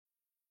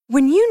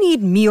When you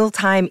need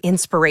mealtime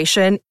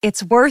inspiration,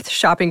 it's worth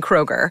shopping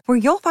Kroger, where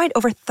you'll find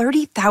over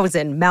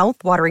 30,000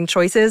 mouth-watering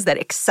choices that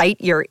excite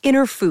your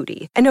inner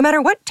foodie. And no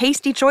matter what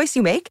tasty choice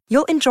you make,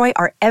 you'll enjoy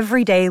our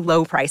everyday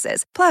low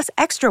prices, plus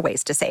extra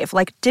ways to save,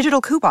 like digital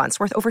coupons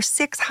worth over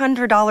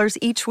 $600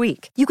 each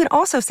week. You can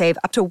also save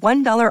up to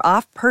 $1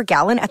 off per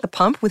gallon at the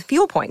pump with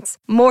fuel points.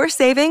 More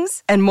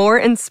savings and more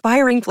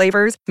inspiring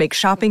flavors make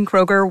shopping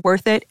Kroger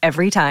worth it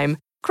every time.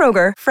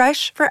 Kroger,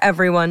 fresh for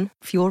everyone.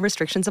 Fuel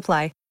restrictions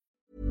apply.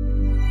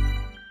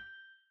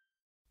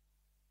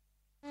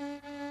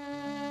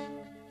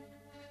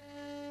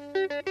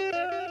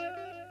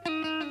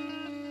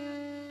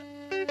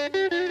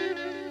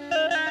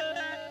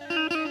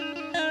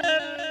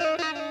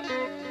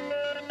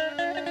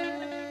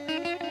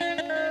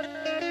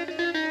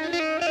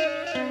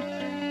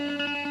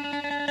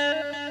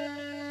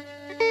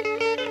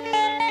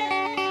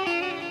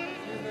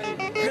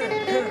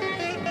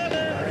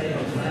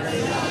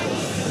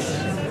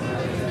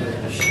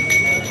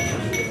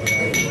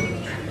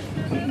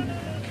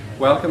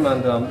 Welcome,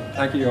 and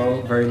thank you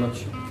all very much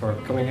for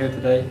coming here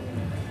today.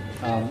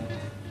 I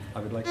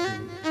would like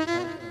to...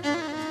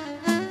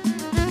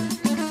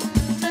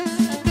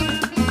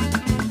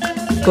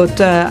 But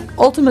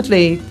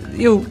ultimately,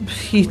 you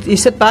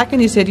sit back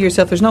and you say to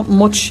yourself, there's not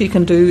much you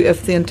can do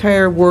if the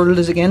entire world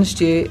is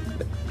against you,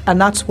 and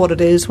that's what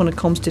it is when it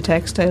comes to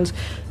textiles.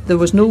 There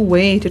was no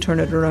way to turn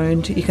it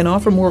around. You can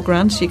offer more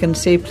grants, you can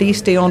say, please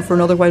stay on for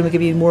another while, we'll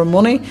give you more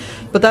money,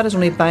 but that is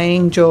only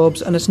buying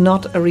jobs, and it's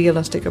not a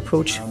realistic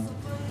approach.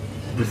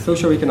 The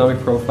socio-economic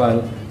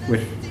profile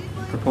with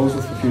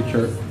proposals for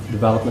future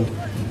development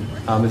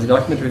is a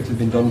document which has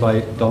been done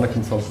by Donna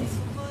Consultants.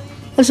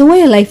 It was a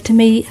way of life to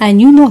me. I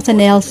knew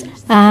nothing else,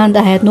 and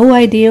I had no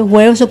idea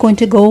where I was going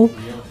to go,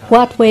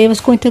 what way I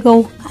was going to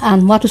go,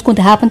 and what was going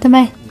to happen to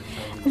me.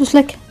 It was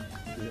like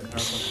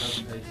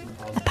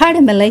a part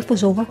of my life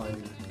was over.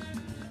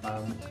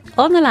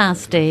 On the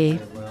last day,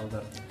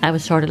 I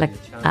was sort of like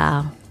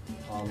a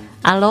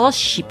lost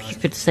sheep, you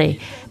could say,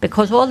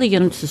 because all the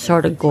units are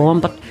sort of gone,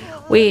 but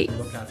me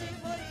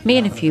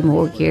and a few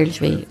more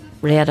girls, we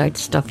read out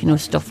stuff,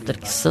 stuff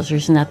like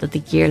scissors and that the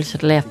girls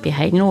had left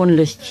behind, and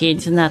loose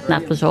change and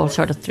that was all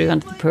sort of through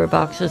into the poor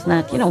boxes and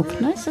that, And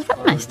I said, what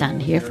am I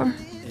standing here for?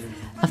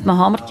 If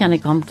Muhammad can't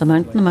come to the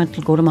mountain will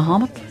go to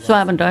Muhammad. So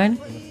I went down,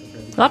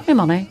 got my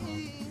money,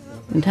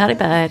 and Teddy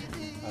bad,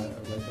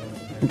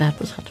 and that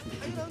was it.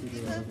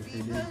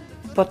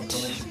 But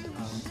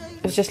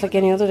it was just like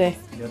any other day.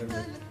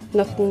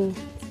 Nothing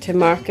to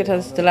mark it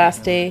as the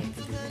last day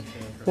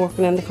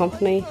working in the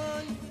company.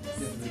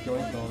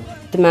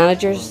 The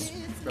managers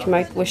came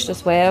out, wished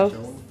us well.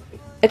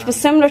 It was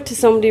similar to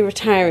somebody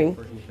retiring,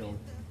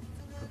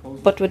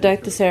 but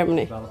without the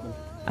ceremony.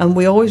 And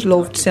we always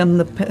loved sending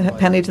the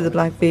penny to the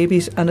black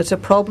babies, and it's a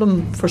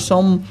problem for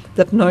some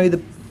that now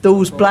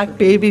those black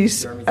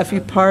babies, if you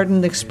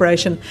pardon the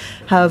expression,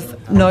 have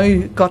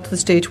now got to the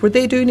stage where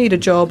they do need a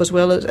job as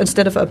well, as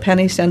instead of a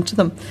penny sent to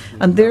them.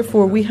 And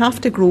therefore we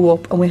have to grow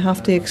up and we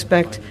have to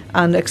expect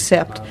and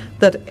accept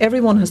that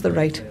everyone has the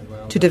right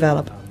to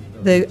develop.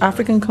 The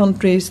African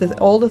countries,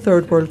 all the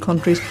third world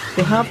countries,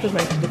 they have the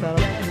right to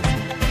develop.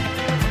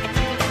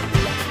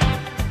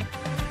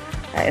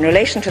 In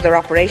relation to their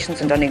operations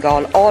in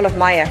Donegal, all of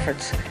my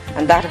efforts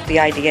and that of the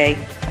IDA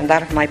and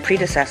that of my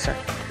predecessor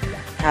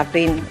have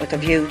been with a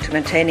view to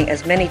maintaining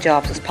as many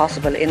jobs as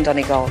possible in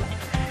Donegal.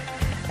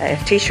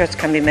 If T-shirts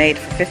can be made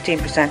for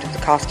 15% of the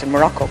cost in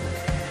Morocco,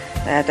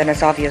 then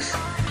it's obvious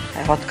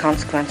what the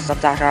consequences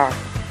of that are.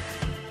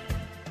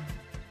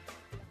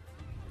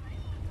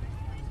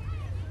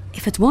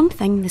 If it's one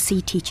thing the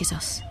sea teaches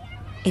us,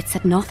 it's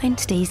that nothing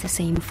stays the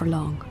same for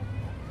long.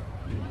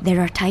 There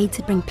are tides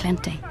that bring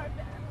plenty,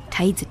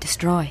 tides that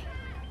destroy.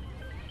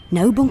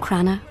 Now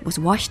Buncrana was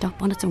washed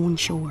up on its own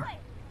shore.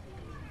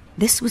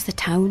 This was the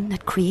town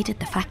that created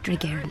the factory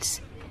girls,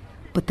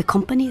 but the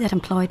company that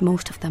employed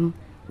most of them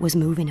was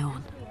moving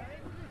on.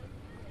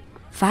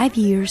 5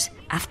 years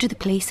after the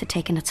place had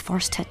taken its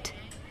first hit,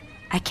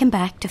 I came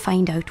back to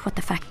find out what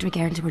the factory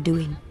girls were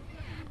doing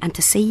and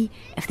to see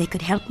if they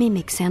could help me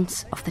make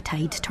sense of the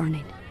tides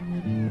turning.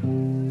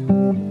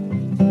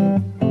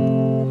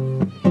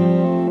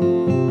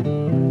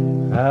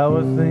 How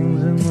are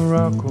things in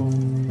Morocco?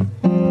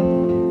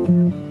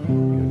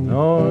 Your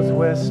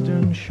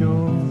northwestern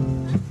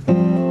shores.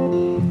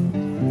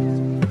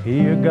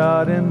 Here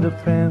got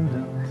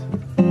independence.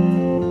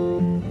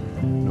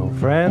 No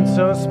France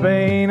or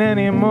Spain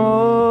anymore.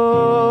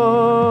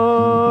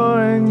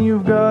 And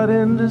you've got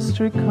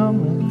industry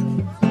coming.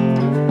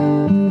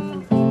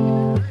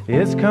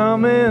 It's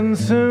coming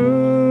soon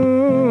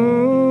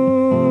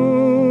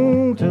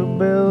to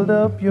build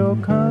up your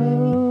country.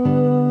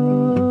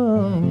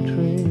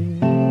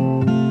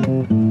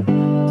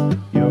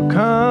 Your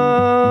country.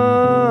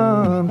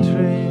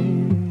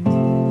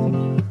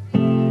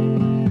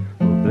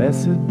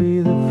 Blessed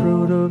be the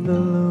fruit of the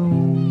loom.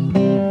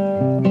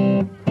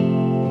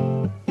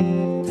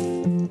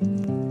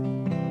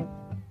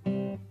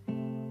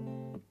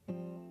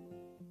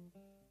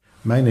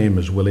 My name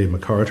is Willie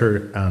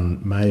McCarter,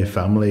 and my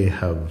family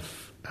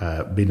have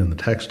been in the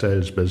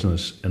textiles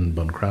business in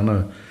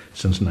Buncrana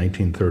since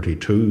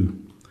 1932,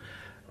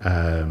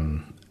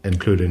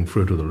 including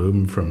Fruit of the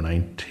Loom from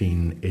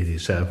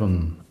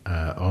 1987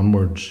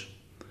 onwards.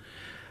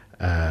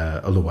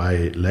 Although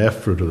I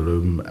left Fruit of the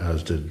Loom,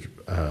 as did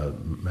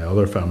my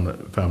other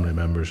family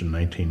members in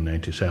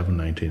 1997,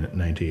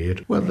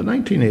 1998. Well, the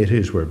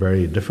 1980s were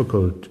very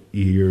difficult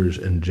years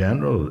in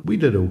general. We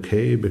did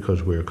okay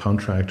because we were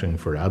contracting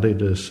for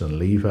Adidas and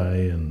Levi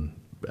and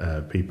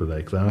people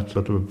like that.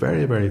 But there were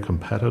very, very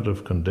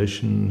competitive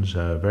conditions,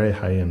 very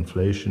high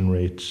inflation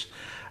rates.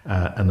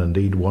 And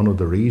indeed, one of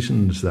the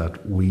reasons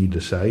that we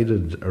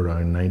decided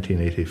around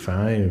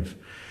 1985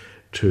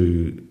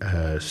 to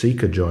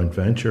seek a joint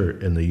venture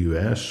in the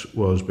US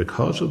was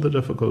because of the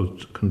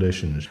difficult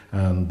conditions,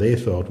 and they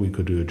thought we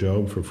could do a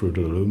job for Fruit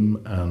of the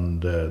Loom,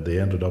 and they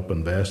ended up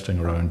investing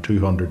around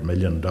 $200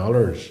 million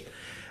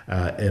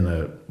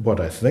in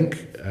what I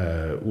think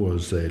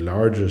was the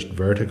largest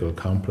vertical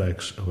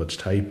complex of its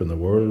type in the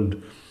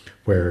world,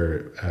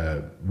 where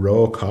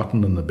raw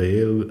cotton in the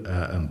bale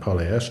and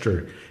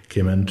polyester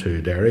came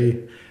into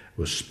Derry,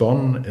 was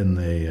spun in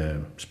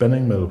the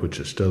spinning mill, which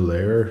is still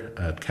there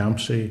at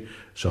Campsie.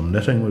 Some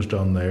knitting was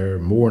done there,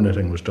 more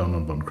knitting was done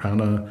in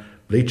Buncrana,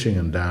 bleaching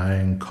and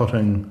dyeing,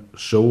 cutting,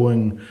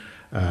 sewing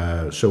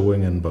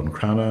in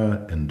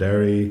Buncrana, in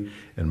Derry,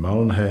 in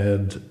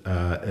Mullenhead,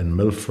 in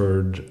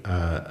Milford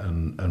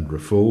and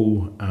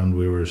Rafo, and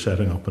we were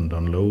setting up in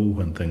Dunlow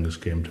when things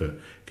came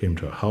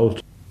to a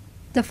halt.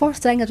 The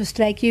first thing that would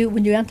strike you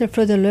when you entered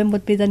through the loom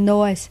would be the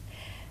noise.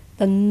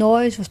 The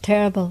noise was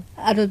terrible.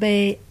 It would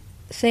be,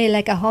 say,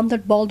 like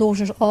 100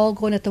 bulldozers all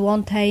going at the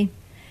one time.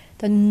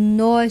 The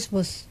noise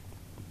was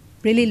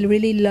really,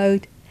 really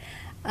loud.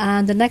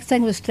 And the next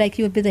thing that would strike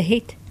you would be the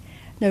heat.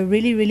 Now,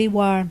 really, really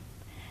warm.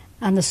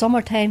 And the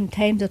summertime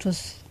times it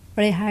was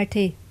very hard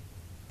to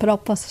put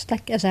up with,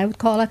 stick, as I would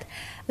call it.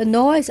 The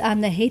noise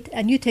and the heat,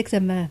 and you take the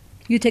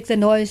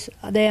noise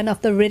then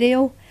of the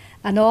radio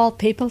and all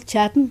people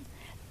chatting.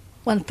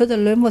 When Fruit of the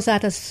Loom was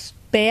at its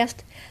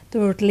best, there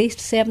were at least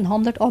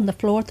 700 on the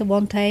floor at the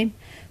one time.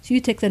 So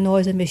you take the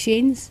noise of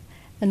machines,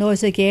 the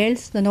noise of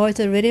girls, the noise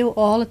of the radio,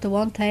 all at the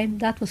one time.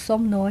 That was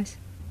some noise.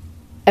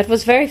 It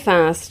was very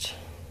fast,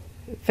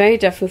 very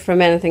different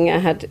from anything I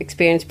had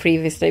experienced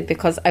previously,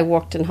 because I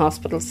worked in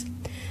hospitals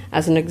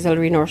as an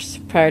auxiliary nurse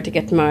prior to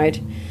getting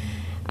married.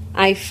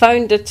 I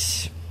found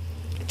it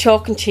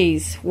chalk and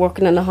cheese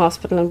working in a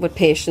hospital and with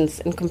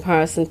patients in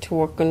comparison to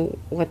working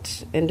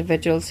with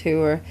individuals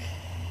who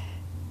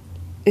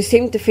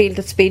seemed to feel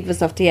that speed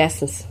was of the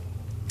essence.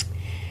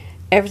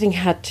 Everything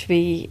had to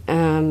be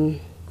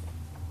on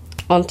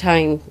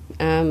time.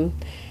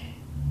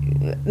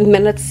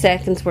 Minutes,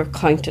 seconds were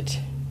counted.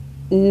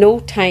 No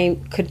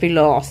time could be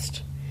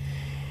lost.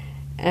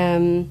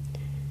 You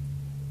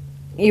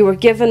were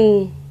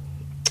given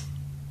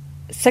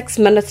 6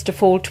 minutes to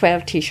fold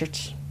 12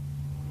 t-shirts,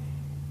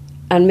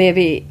 and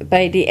maybe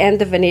by the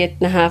end of an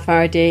 8.5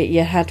 hour day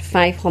you had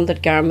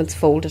 500 garments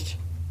folded.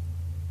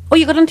 Oh,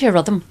 you got into a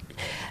rhythm.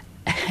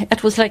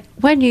 It was like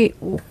when you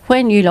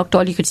looked,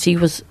 all you could see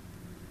was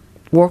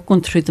work going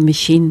through the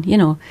machine, you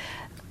know.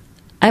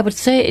 I would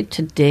say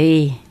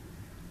today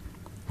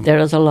there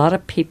is a lot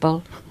of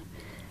people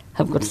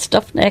have got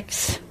stuffed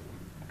necks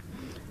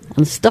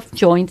and stuffed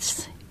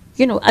joints,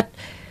 you know,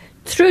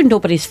 through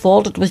nobody's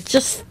fault. It was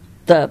just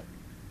the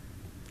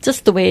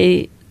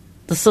way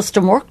the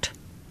system worked.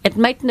 It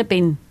mightn't have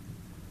been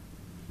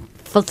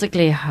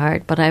physically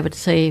hard, but I would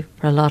say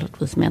for a lot it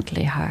was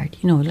mentally hard.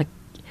 You know, like,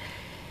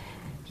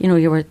 you know,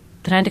 you were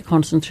trying to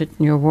concentrate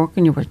on your work,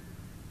 and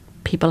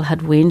people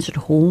had wains at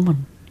home,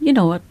 and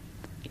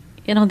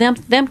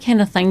them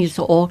kind of things.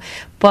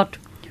 But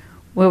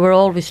we were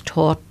always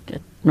taught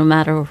that no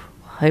matter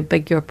how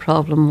big your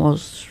problem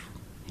was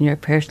in your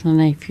personal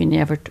life, you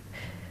never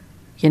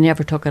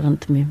took it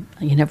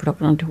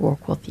into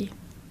work with you.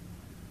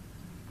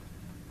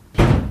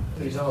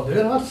 He's all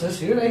doing what's this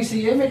here,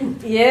 ICA meeting?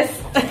 Yes.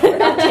 We're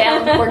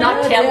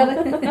not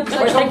telling.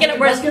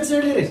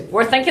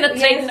 We're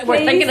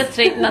thinking of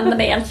treating on the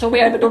men, so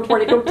don't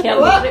worry, don't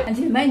tell me. And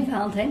do you mind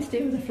Valentine's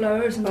Day with the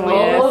flowers and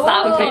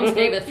Valentine's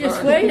Day with flowers.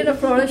 You swear you're a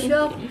florist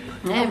shop.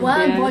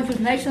 One bunch was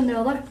nice on the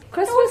other.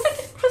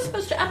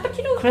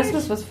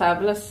 Christmas was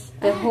fabulous.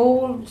 The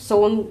whole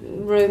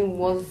sewing room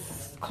was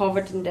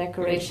covered in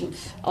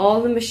decorations. All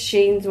the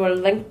machines were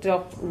linked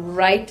up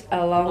right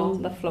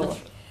along the floor.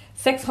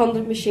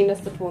 600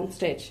 machinists at one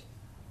stage.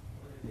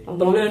 On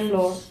one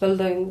floor.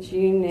 Balloons,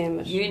 you name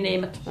it.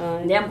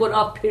 And them going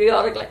up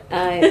periodically.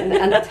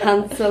 And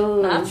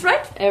tinsel. That's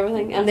right.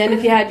 Everything. And then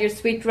if you had your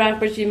sweet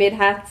wrappers, you made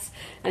hats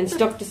and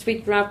stuck the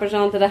sweet wrappers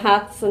onto the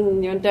hats,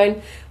 and you went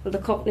down. Well, the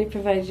company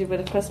provides you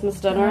with a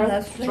Christmas dinner.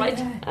 That's right.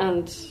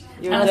 And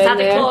you're and down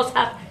Santa there. Claus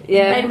hat.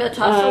 Yeah. With a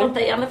tassel and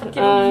anything.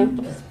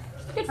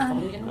 Good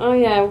fun, you know. Oh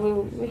yeah,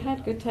 we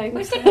had good times.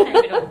 We had good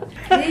time, you know.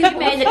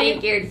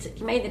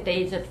 You made the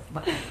days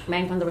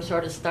when they were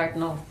sort of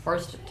starting off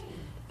first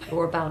at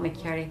Lower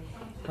Ballymacarry.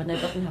 when I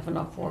didn't have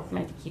enough work,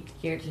 I to keep the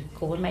gears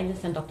going. Mine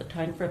send up to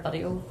town for a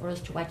video for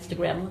us to watch the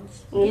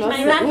Gremlins. No,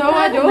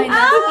 I don't. You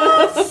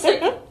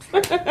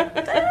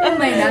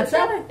mind that,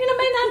 Sally? You don't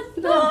mind that?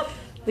 No.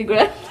 The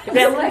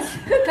Gremlins.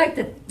 Who picked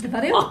the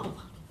video? Oh.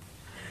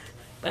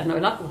 But no,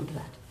 we're not going to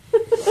that.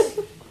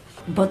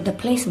 But the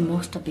place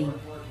must have been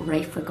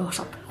rife with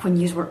gossip when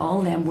you were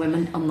all them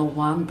women on the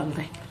one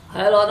building.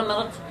 Hold on a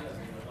minute.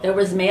 There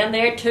was men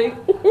there too.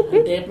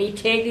 And let me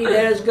tell you,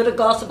 they're as good a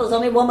gossip as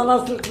any woman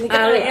else can get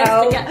her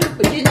hands together.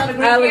 But she's not a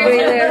great I'll agree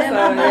there,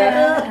 girl.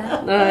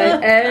 so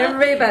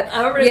every bit.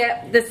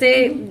 Yeah, they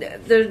say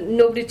there's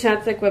nobody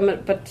chats like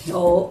women, but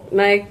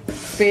my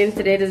experience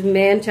today is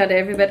men chat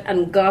every bit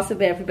and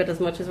gossip every bit as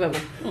much as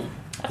women.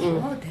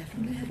 Oh,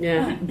 definitely.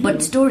 Yeah.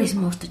 But stories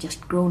must have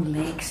just grown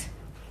legs.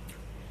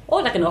 Oh,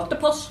 like an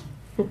octopus.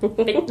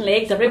 Feet and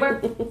legs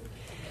everywhere.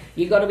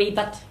 You got a wee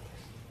bit.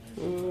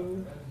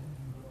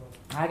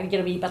 I could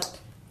get a wee bit.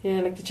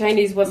 Yeah, like the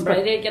Chinese whisper.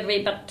 Brady get a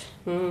wee bit.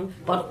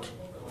 But,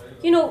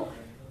 you know,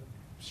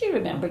 she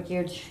remembered,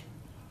 George,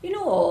 you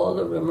know all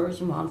the rumours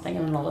and one thing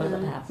and another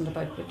that happened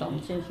about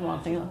redundancies and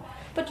one thing and another.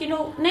 But, you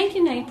know,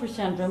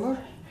 99% rumour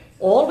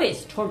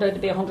always turned out to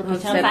be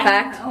 100%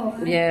 fact. Oh,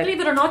 yeah. Believe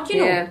it or not, you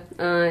know.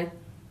 Yeah,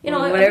 you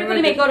know,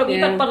 everybody may got a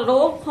wee bit, but it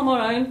all come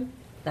around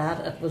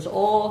that it was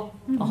all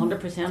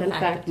 100%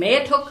 fact. It may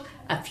have took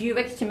a few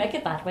weeks to make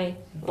it that way,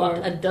 but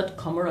it did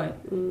come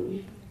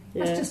around.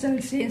 Yeah. That's just how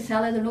we say in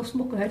Sally, there's no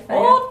smoke without fire.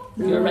 Oh,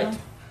 you're right.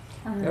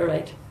 You're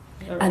right.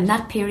 And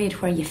that period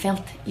where you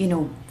felt, you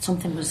know,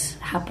 something was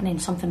happening,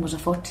 something was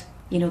afoot,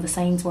 you know, the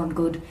signs weren't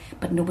good,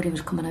 but nobody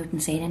was coming out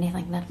and saying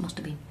anything. That must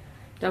have been.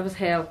 That was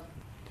hell.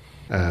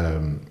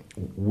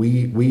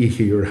 We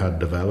here had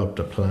developed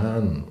a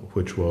plan,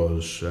 which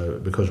was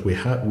because we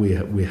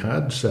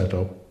had set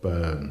up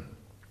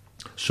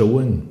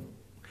sewing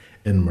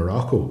in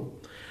Morocco.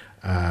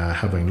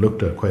 Having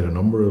looked at quite a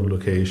number of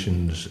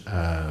locations,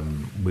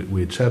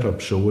 we'd set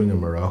up sewing in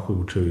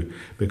Morocco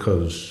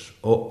because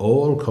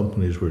all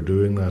companies were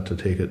doing that to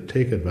take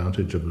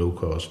advantage of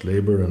low-cost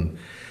labour. And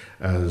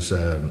as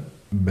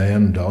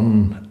Ben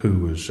Dunn, who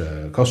was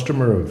a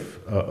customer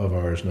of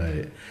ours,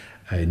 and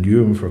I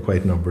knew him for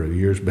quite a number of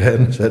years,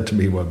 Ben said to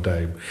me one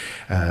time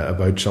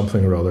about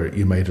something or other,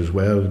 you might as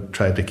well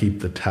try to keep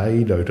the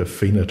tide out of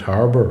Fenit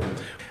Harbour.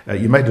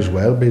 You might as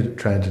well be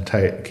trying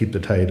to keep the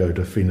tide out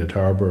of Fenit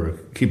Harbour, or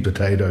keep the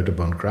tide out of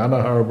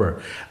Buncrana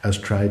Harbour, as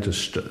try to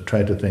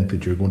think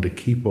that you're going to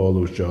keep all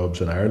those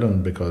jobs in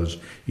Ireland, because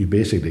you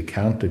basically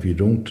can't if you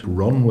don't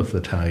run with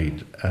the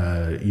tide.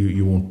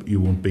 You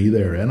won't be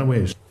there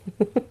anyways.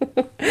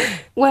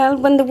 Well,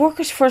 when the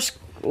workers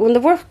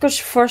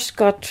first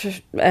got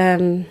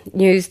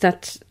news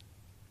that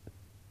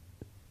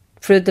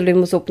Fruit of the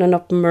Loom was opening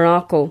up in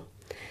Morocco,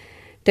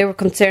 they were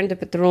concerned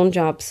about their own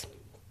jobs.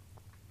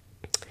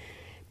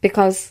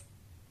 Because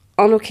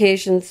on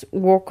occasions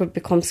work would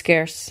become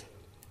scarce,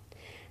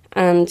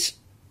 and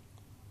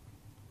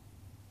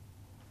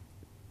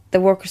the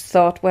workers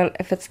thought, well,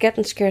 if it's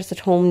getting scarce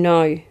at home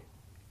now,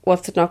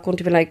 what's it not going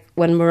to be like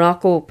when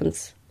Morocco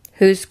opens?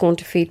 Who's going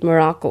to feed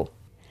Morocco?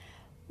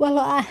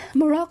 Well,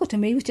 Morocco to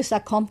me was just a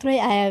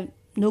country. I have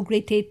no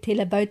great detail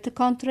about the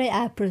country.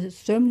 I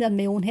presumed in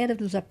my own head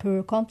it was a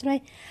poor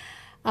country.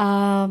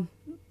 For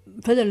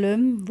the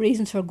Loom,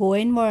 reasons for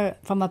going were,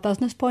 from a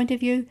business point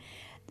of view,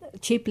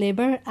 cheap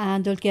labour,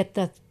 and they'll get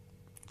the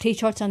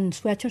t-shirts and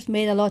sweatshirts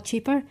made a lot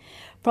cheaper.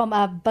 From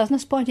a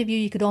business point of view,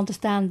 you could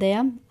understand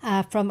them.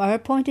 From our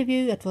point of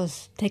view, it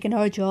was taking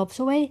our jobs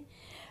away.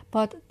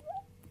 But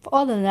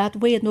other than that,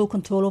 we had no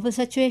control over the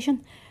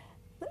situation.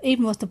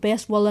 Even with the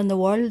best will in the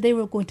world, they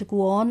were going to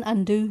go on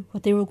and do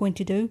what they were going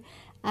to do,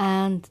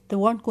 and they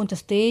weren't going to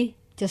stay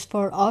just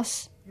for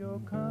us. Your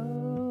country,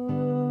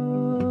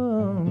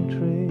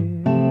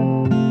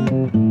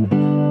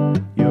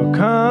 oh,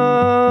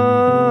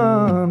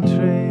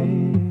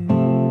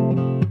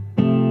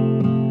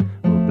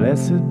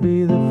 blessed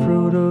be the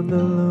fruit of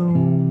the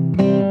loom.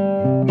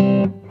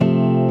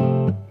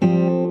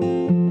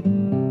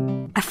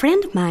 A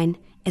friend of mine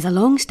is a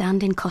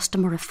long-standing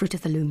customer of Fruit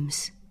of the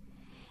Looms.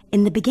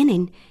 In the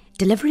beginning,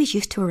 deliveries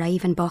used to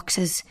arrive in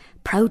boxes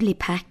proudly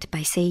packed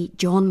by, say,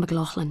 John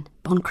McLaughlin,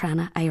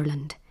 Buncrana,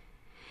 Ireland.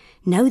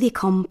 Now they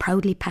come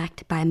proudly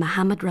packed by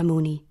Mohammed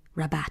Ramoni,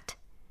 Rabat.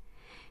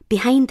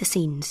 Behind the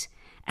scenes,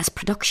 as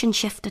production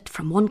shifted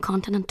from one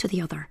continent to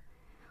the other,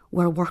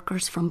 were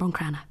workers from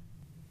Buncrana.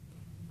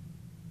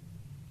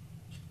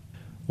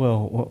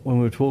 Well, when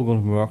we were told going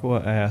to Morocco,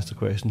 I asked the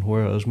question,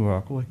 where is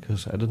Morocco?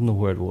 Because I didn't know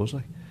where it was.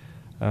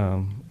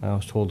 I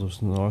was told it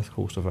was on the north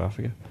coast of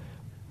Africa.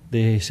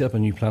 They set up a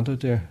new plant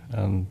out there,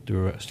 and they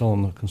were still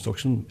on the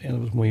construction end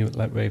of it when we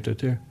arrived out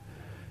there.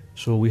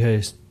 So we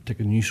had to take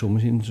a new sewing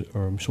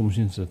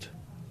machines that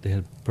they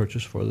had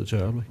purchased for the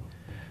job,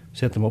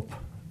 set them up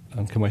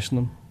and commission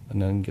them,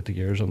 and then get the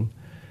gears on.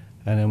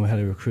 And then we had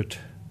to recruit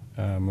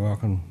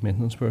Moroccan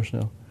maintenance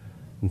personnel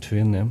and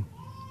train them.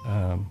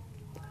 And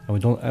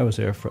I was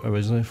there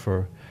originally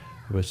for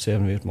about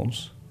 7 or 8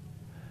 months.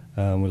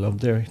 We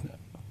lived there,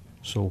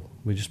 so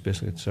we just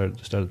basically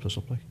started this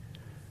up.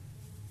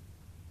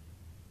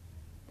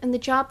 And the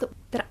job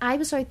that I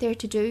was out there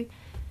to do,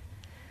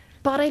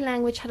 body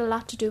language had a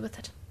lot to do with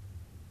it.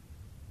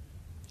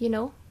 You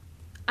know,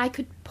 I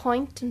could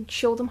point and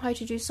show them how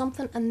to do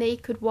something, and they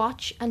could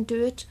watch and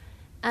do it.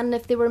 And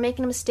if they were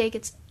making a mistake,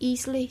 it's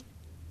easily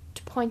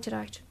to point it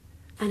out.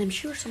 And I'm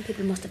sure some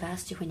people must have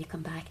asked you when you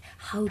come back,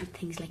 how did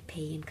things like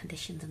pay and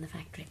conditions in the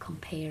factory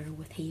compare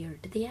with here?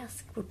 Did they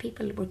ask? Were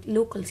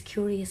locals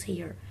curious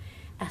here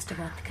as to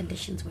what the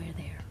conditions were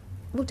there?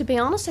 Well, to be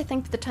honest, I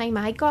think the time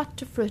I got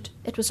to Fruit,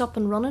 it was up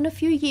and running a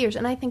few years,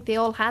 and I think they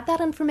all had that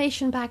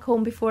information back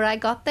home before I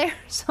got there.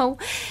 So,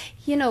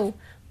 you know,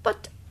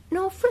 but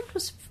no, Fruit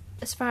was,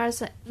 as far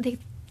as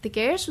the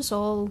girls was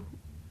all,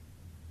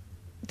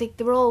 they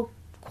were all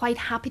quite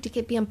happy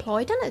to be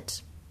employed in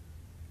it.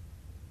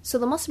 So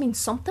there must have been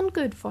something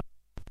good for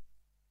it,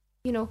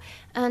 you know.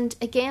 And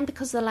again,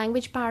 because of the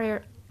language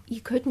barrier, you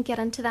couldn't get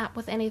into that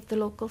with any of the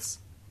locals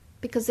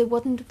because they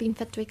wouldn't have been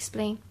fit to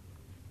explain.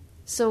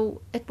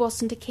 So it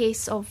wasn't a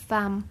case of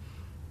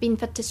being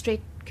fit to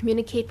straight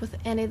communicate with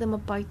any of them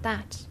about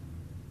that.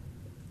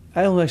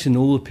 I don't actually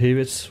know the pay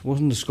rates.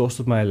 Wasn't discussed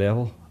at my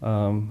level.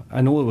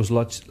 I know it was a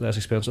lot less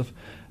expensive.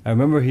 I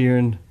remember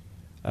hearing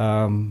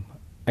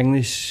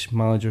English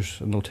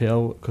managers in the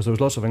hotel, because there was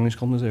lots of English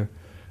companies there.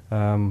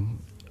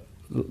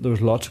 There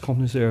was lots of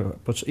companies there,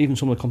 but even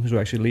some of the companies were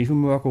actually leaving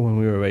Morocco when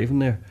we were arriving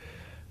there,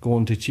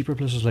 going to cheaper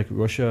places like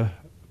Russia,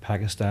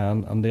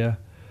 Pakistan, India,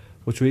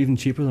 which were even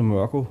cheaper than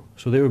Morocco.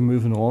 So they were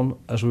moving on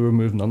as we were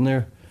moving on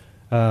there.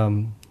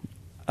 And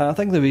I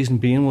think the reason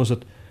being was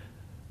that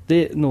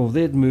they'd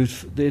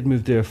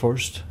moved there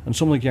first, and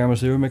some of the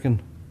garments they were making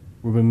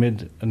were being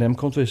made in them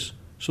countries.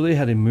 So they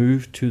had to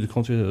move to the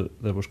country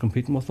that was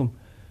competing with them.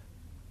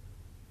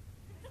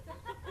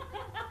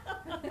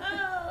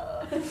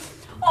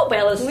 Oh,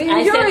 well, as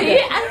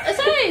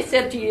I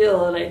said to you the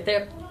other night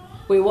there,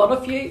 we won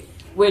a few,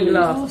 we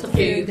lost a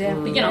few,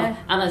 you know.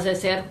 And as I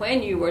said,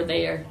 when you were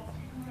there,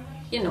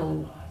 you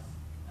know,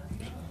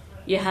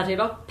 you had to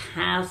look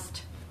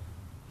past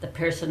the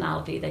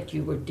personality that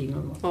you were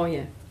dealing with. Oh,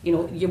 yeah. You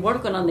know, you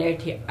weren't going on there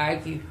to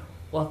argue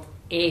with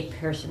a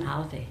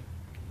personality.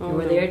 You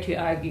were there to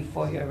argue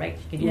for your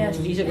rights. Yes.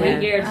 These are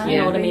great years, you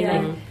know what I mean?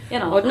 Like, you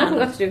know, nothing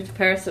got to do with the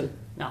person.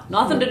 No,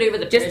 nothing to do with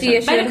the just person. The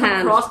issue in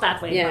hand. Across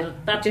that way,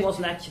 but that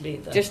wasn't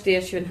actually just the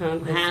issue in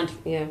hand.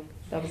 Yeah,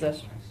 that was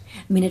it.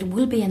 I mean, it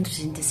will be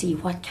interesting to see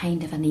what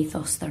kind of an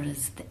ethos there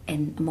is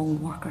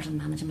among workers and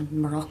management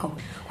in Morocco.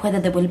 Whether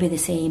there will be the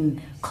same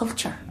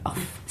culture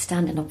of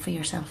standing up for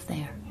yourself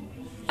there.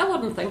 I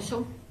wouldn't think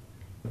so.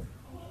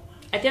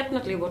 I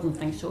definitely wouldn't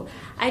think so.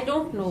 I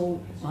don't know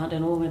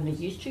when they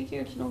used to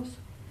years knows.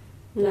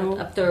 No.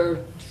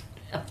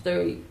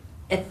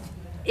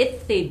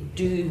 If they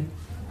do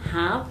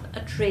have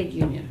a trade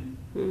union,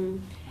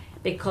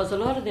 because a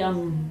lot of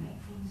them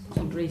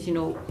countries, you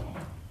know,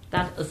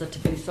 that is a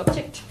taboo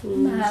subject.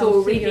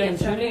 So really and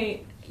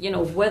truly, you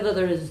know, whether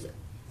there is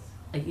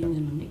a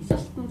union in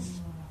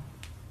existence,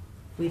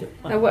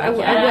 I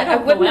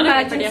wouldn't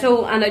imagine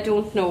so, and I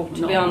don't know,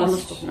 to be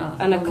honest.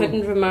 And I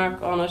couldn't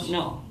remark on it.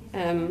 No.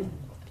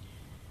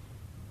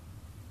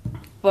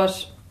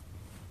 But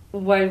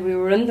while we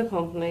were in the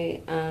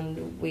company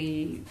and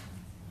we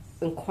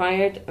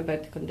inquired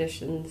about the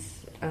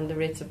conditions and the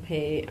rates of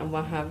pay and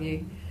what have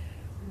you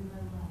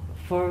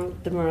for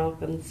the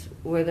Moroccans,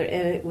 were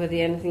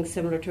they anything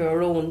similar to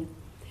our own,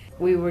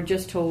 we were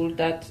just told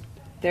that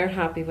they're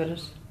happy with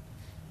it.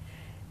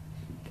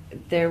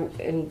 They're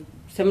in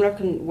similar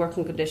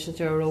working conditions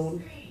to our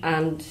own,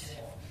 and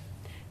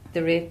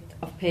the rate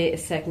of pay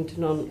is second to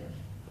none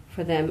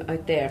for them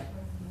out there.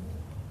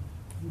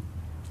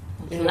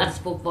 So that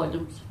spoke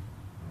volumes.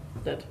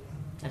 That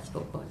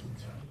spoke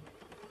volumes.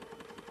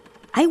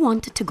 I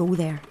wanted to go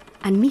there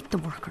and meet the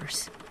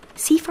workers,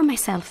 see for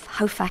myself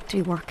how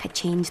factory work had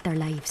changed their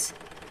lives.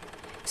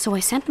 So I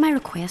sent my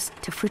request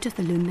to Fruit of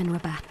the Loom in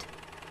Rabat.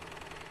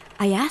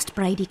 I asked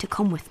Bridie to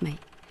come with me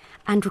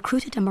and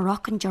recruited a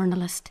Moroccan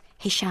journalist,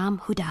 Hisham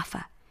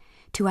Houdafa,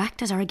 to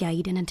act as our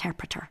guide and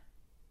interpreter.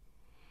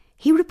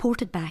 He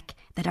reported back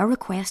that our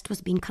request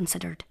was being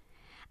considered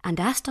and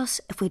asked us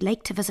if we'd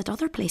like to visit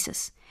other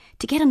places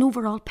to get an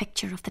overall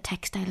picture of the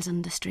textiles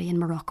industry in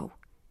Morocco.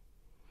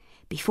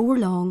 Before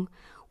long,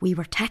 we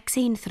were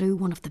taxiing through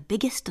one of the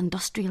biggest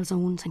industrial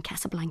zones in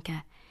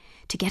Casablanca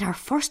to get our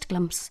first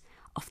glimpse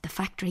of the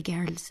factory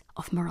girls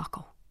of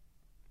Morocco.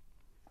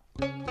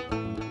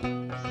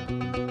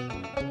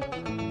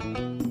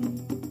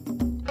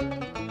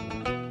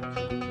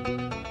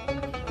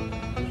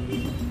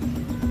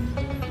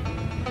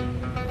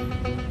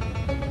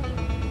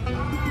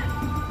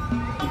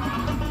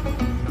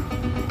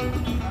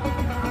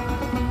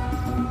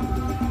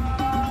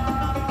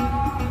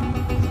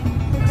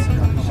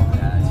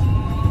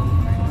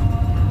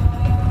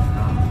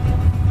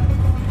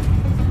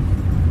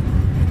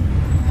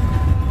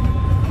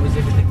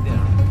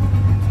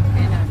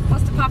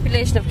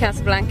 Of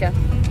Casablanca?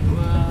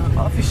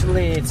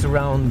 Officially it's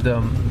around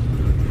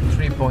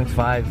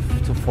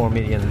 3.5 to 4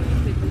 million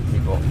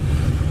people.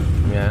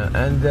 Yeah,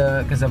 and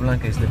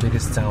Casablanca is the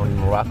biggest town in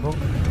Morocco,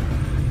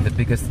 the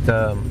biggest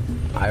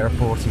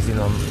airport is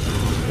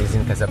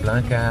in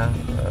Casablanca.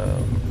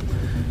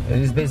 It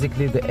is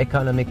basically the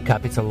economic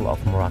capital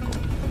of Morocco.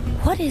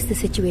 What is the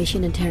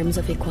situation in terms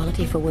of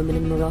equality for women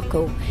in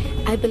Morocco?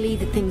 I believe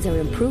that things are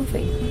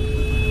improving.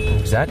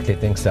 Exactly,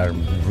 things are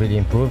really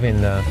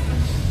improving.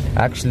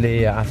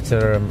 Actually,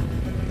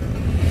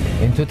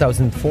 in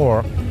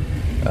 2004,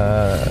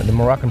 the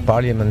Moroccan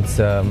Parliament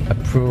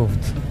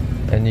approved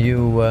a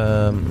new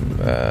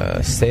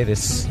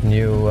status,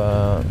 new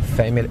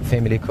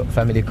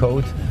family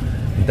code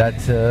that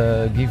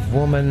give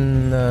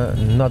women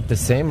not the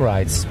same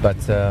rights, but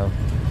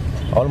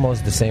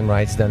almost the same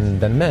rights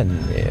than men.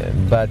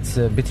 But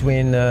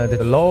between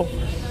the law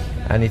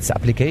and its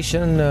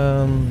application,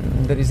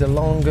 there is a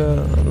long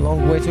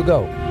way to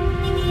go.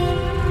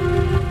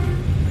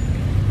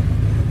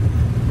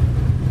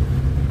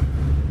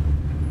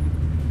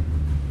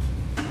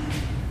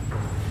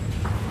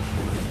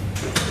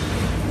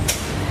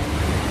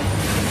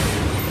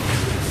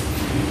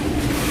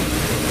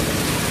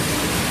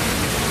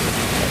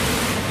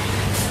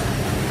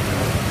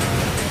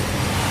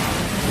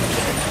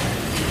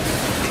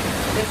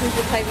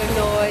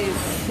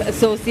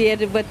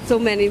 Associated with so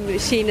many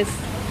machinists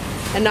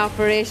in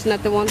operation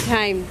at the one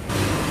time.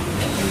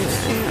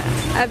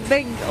 A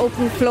big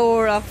open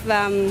floor of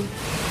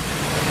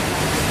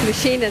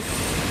machinists,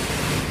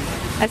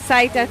 a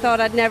sight I thought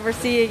I'd never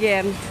see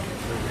again.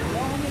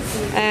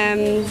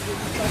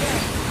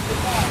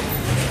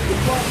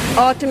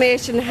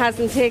 Automation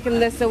hasn't taken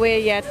this away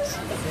yet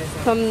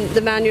from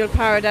the manual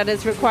power that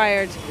is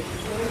required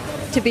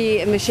to be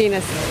a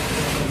machinist.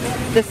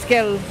 The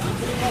skill,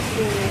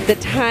 the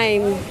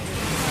time,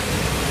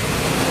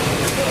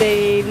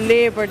 the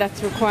labour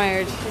that's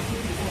required,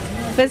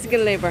 physical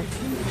labour,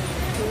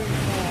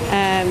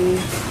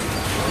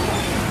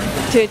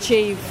 to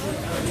achieve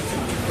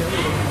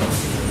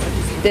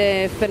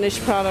the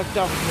finished product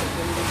of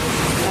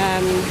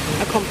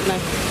a company.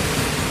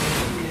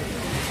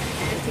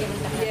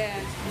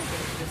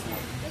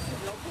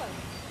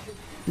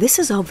 This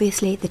is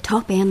obviously the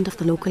top end of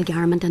the local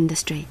garment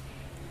industry,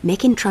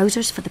 making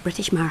trousers for the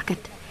British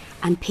market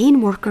and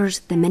paying workers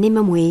the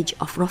minimum wage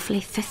of roughly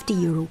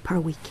 €50 per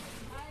week.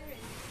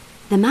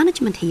 The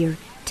management here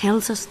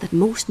tells us that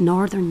most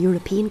northern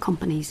European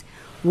companies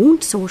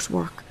won't source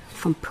work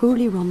from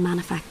poorly run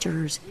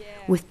manufacturers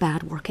with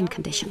bad working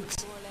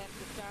conditions.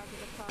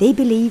 They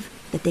believe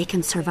that they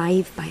can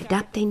survive by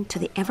adapting to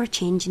the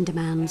ever-changing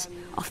demands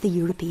of the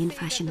European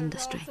fashion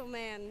industry.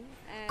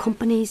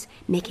 Companies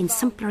making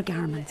simpler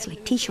garments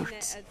like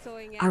t-shirts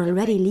are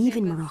already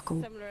leaving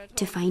Morocco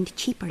to find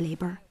cheaper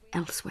labour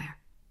elsewhere.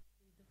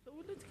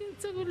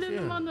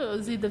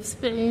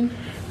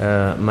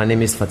 My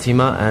name is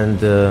Fatima and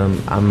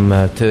I'm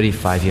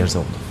 35 years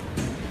old.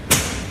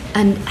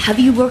 And have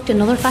you worked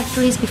in other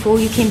factories before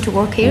you came to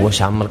work here?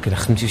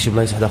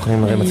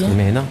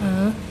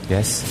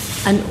 Yes.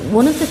 And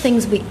one of the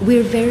things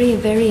we're very,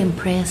 very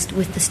impressed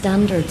with the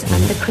standards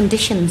and the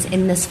conditions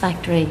in this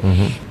factory.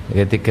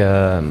 قالك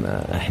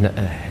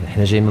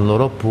احنا جايين من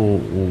الأوروب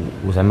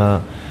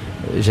وزعما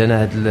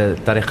جانا هاد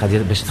الطريقة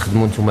ديال باش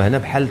تخدموا نتوما هنا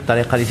بحال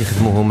الطريقة اللي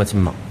تخدموا هما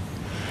تما.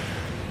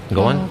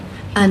 Go on.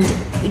 And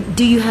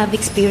do you have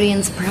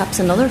experience perhaps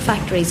in other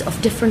factories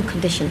of different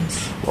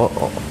conditions?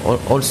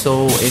 Also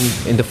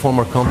in the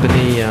former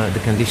company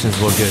the conditions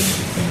were good.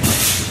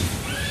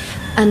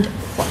 And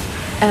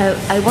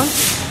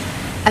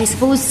I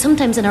suppose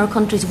sometimes in our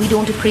countries we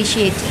don't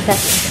appreciate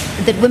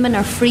that women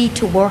are free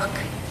to work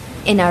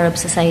in Arab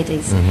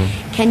societies.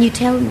 Can you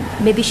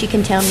maybe she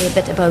can tell me a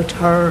bit about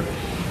her.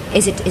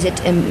 Is it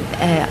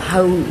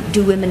how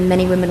do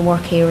many women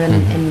work here?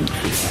 And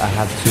I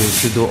have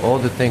to do all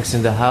the things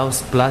in the house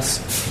plus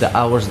the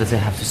hours that I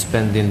have to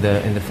spend in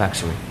the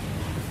factory.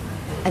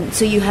 And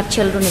so you have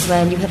children as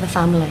well. You have a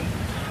family.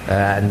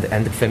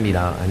 عندك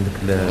فاميلا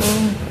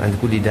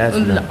عندك وليدات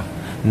ولا؟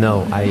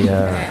 No,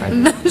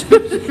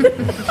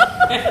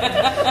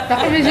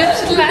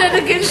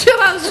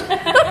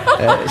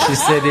 she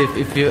said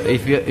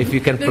if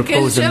you can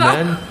propose a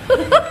man,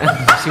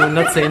 she will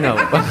not say no.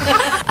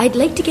 I'd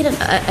like to get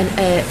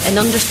an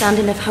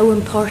understanding of how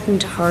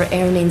important her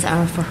earnings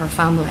are for her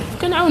family.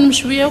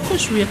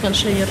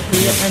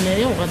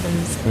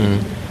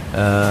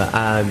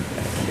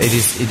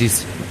 It is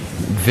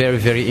very,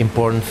 very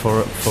important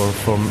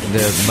for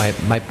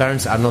my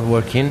parents are not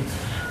working,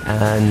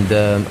 and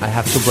I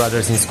have two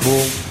brothers in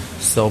school.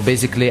 So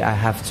basically, I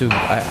have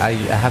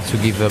to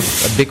give a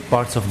big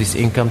part of this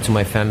income to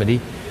my family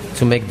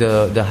to make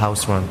the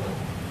house run.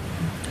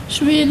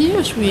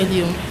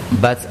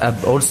 But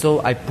also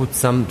I put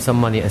some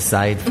money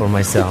aside for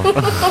myself.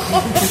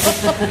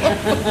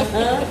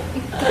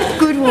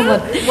 Good woman.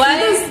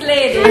 Wise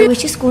lady. I was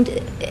just going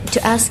to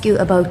ask you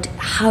about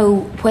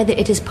whether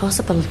it is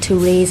possible to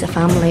raise a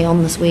family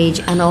on this wage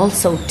and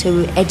also to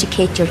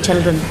educate your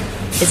children.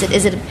 Is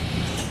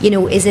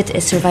it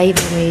a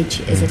survival wage?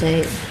 Is it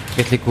a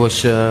قلت لك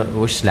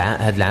واش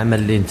هذا العمل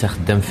اللي انت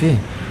خدام فيه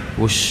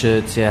واش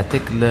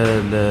تعطيك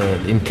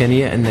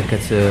الامكانيه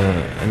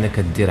انك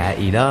دير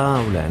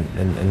عائله ولا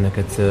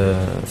انك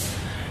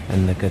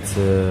انك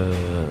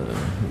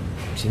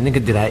انك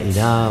دير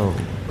عائله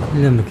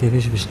لا ما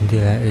كيفاش باش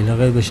ندير عائله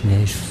غير باش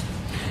نعيش.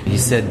 He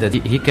said that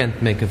he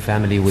can't make a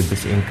family with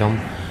this income.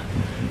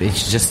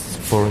 It's just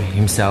for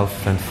himself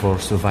and for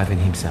surviving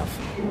himself.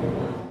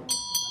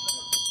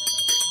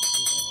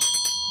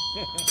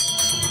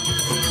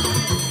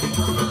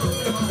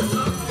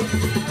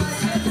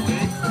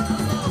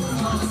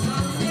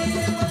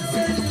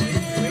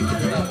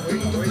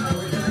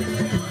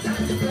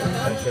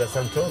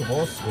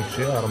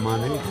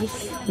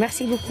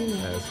 Merci beaucoup.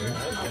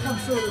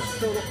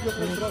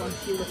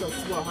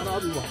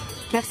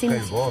 Merci.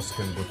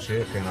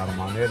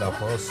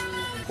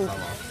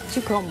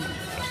 شكرا.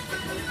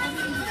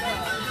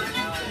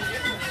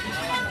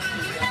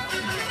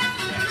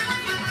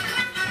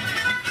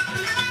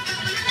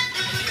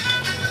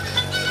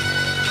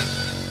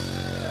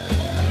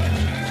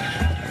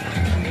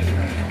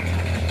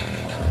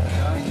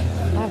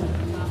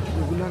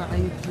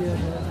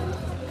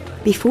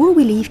 Before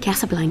we leave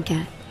Casablanca,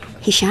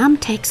 Hisham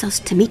takes us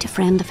to meet a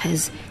friend of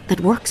his that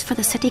works for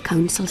the City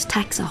Council's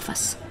tax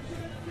office.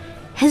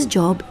 His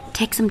job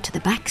takes him to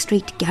the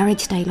backstreet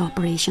garage-style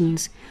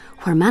operations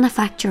where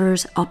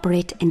manufacturers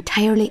operate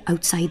entirely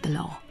outside the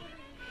law.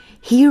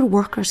 Here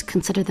workers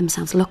consider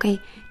themselves lucky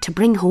to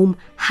bring home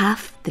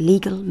half the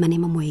legal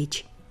minimum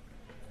wage.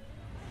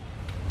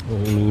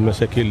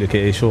 المشاكل اللي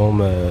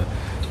كيعيشوهم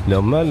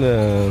العمال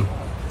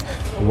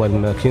هو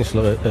ما كاينش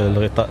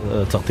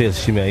التغطية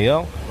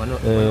الاجتماعية.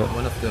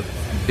 One of the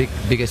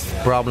biggest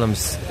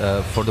problems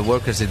for the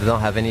workers is they don't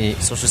have any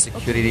social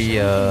security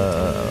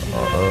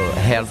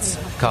health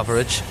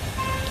coverage.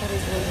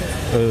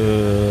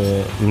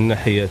 من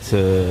ناحية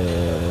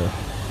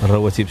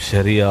الرواتب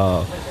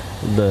الشهرية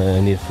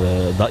يعني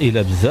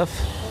ضئيلة بزاف.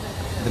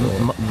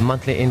 The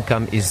monthly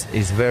income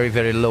is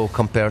very low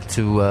compared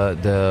to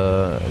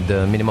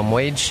the minimum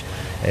wage.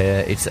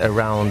 It's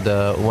around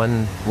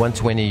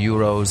 120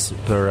 euros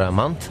per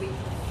month.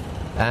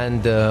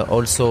 And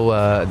also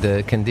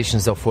the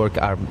conditions of work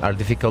are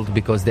difficult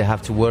because they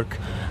have to work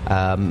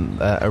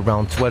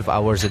around 12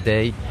 hours a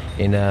day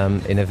in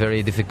a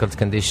very difficult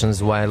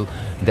conditions, while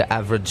the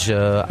average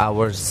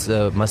hours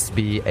must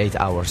be 8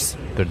 hours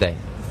per day.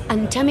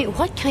 And tell me,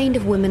 what kind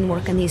of women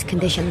work in these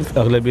conditions?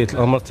 أغلبية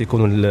الأمر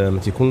ما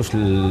تكونوش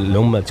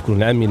العمال، تكون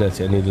العاملات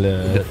يعني.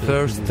 The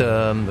first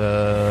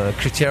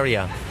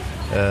criteria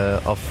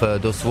of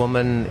those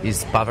women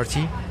is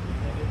poverty.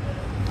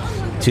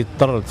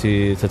 تضطر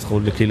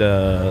تدخل لك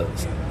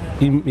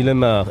إلى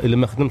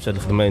ما خدمتش هذه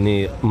الخدمة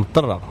يعني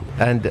مضطرة.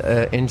 And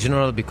in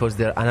general, because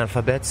they're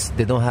analphabets,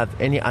 they don't have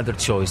any other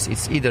choice.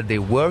 It's either they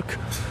work,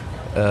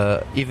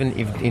 even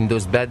if in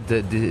those bad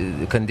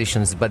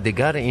conditions, but they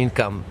got an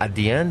income at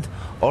the end,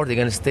 or they're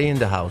going to stay in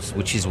the house,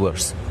 which is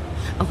worse.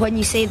 When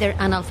you say they're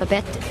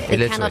analphabet, they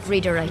illiterate. cannot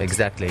read or write.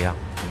 Exactly, yeah.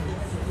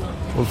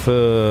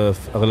 وفي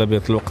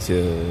أغلبية الوقت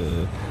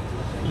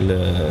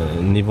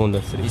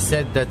He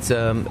said that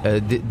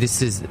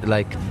this is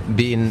like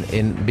being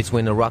in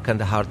between a rock and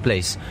a hard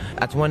place.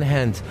 At one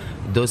hand,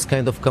 those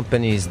kind of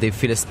companies, they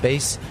fill a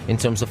space in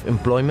terms of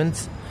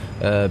employment,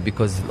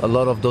 because a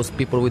lot of those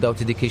people without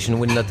education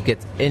will not get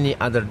any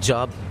other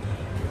job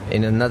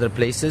in another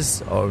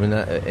places or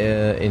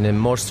in a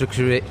more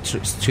structured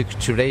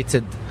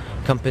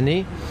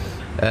company.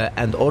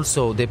 And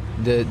also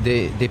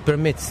they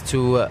permit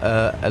to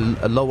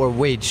a lower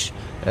wage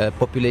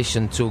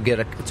population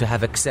to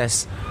have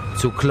access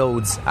to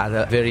clothes at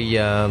a very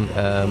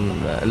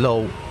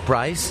low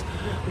price,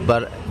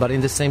 but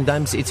in the same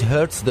times it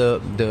hurts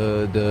the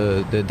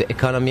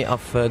economy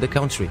of the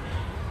country.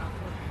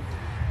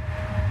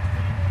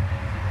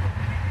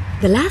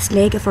 The last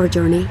leg of our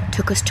journey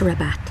took us to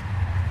Rabat.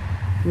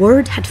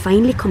 Word had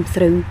finally come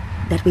through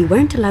that we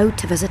weren't allowed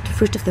to visit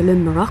Fruit of the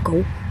Loom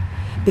Morocco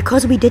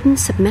because we didn't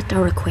submit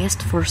our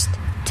request first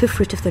to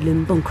Fruit of the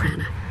Loom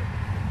Buncrana.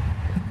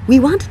 We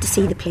wanted to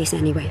see the place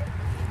anyway,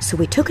 so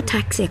we took a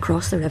taxi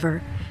across the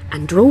river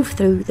and drove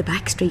through the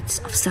back streets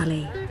of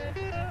Salé.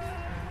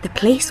 The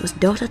place was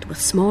dotted with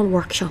small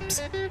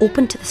workshops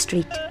open to the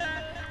street,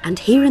 and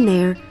here and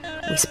there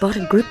we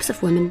spotted groups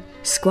of women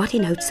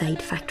squatting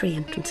outside factory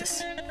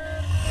entrances.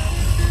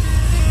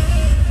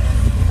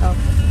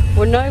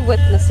 We're now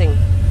witnessing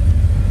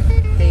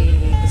the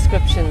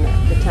description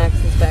the tax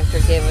inspector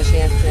gave us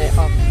yesterday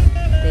of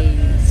the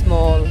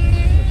small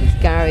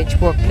garage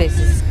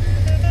workplaces.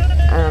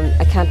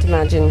 I can't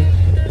imagine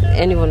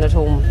anyone at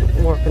home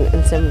working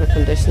in similar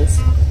conditions.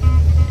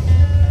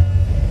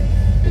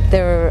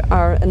 There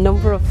are a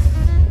number of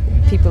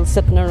people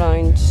sitting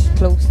around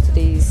close to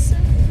these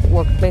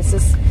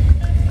workplaces,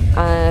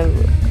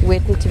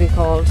 waiting to be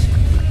called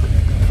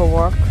for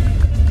work.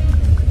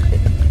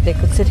 They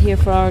could sit here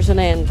for hours on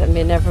end and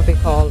may never be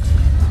called.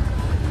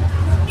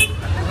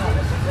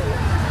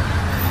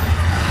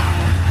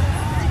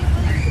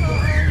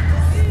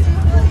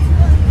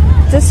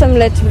 This, I'm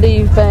led to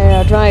believe by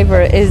our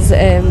driver, is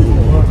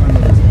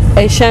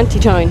a shanty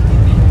town.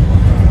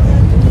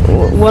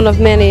 One of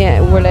many,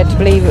 we're led to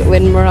believe,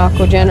 in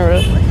Morocco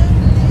General.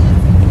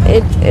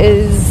 It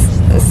is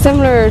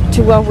similar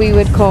to what we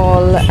would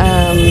call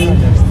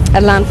a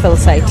landfill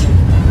site.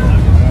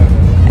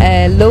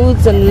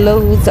 Loads and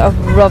loads of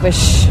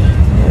rubbish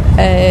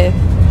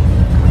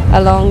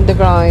along the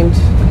ground.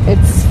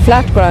 It's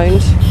flat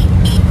ground.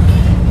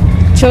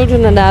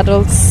 Children and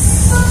adults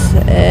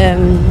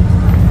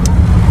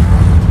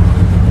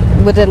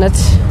within it.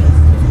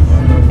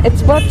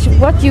 It's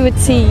what you would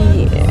see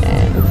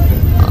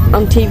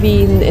on TV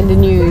in the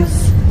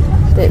news.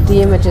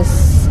 The images,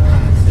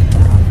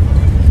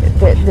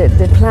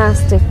 the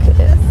plastic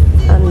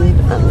and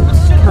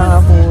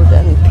cardboard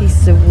and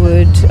pieces of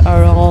wood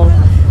are all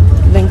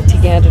linked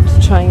together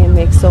to try and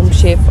make some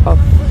shape of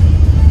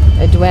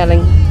a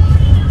dwelling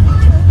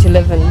to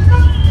live in.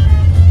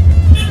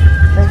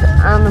 There's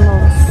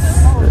animals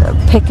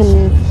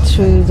picking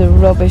through the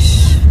rubbish,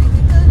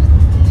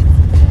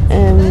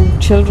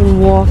 children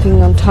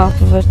walking on top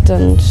of it,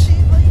 and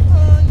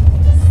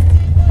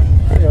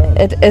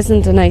it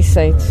isn't a nice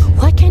sight.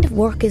 What kind of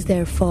work is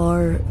there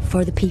for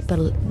the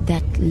people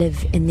that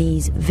live in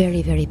these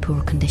very, very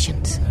poor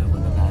conditions?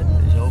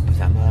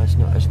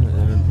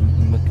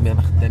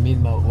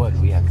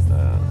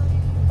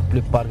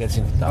 بلوبار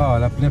جالسين في الدار.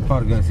 لا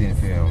بلوبار جالسين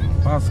فيهم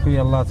باسكو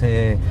يلا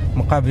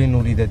مقابلين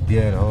الوليدات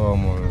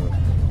ديالهم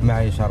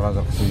والمعيشة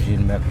الرزق خصو يجي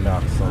الماكلة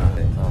خصو.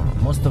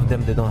 Most of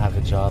them they don't have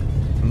a job.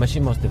 ماشي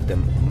most of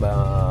them.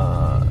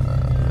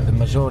 The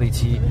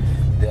majority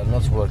they are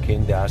not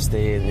working. They are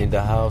staying in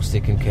the house,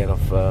 taking care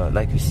of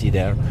like you see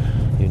there,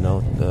 you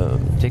know,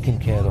 taking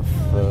care of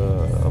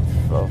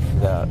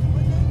the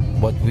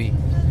what we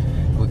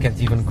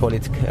can't even call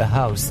it a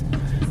house.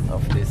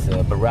 Of this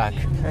barrack,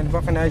 and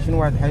باقي عايشين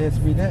واحد الحياة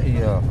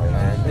بدائية.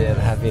 And they're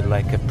having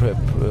like a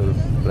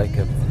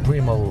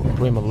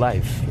primal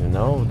life, you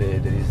know.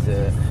 There is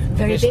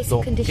very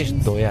basic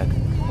conditions.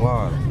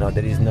 No,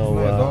 there is no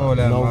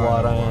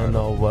water,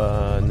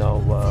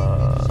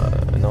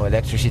 no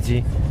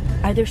electricity.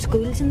 Are there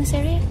schools in this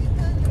area?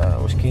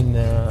 واش كاين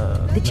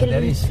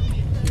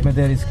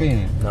مدارس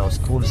كاينين. No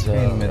schools.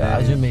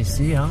 As you may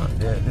see,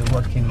 they're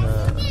working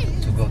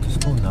to go to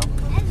school now.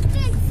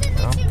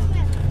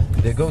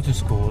 They go to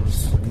schools,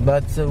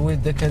 but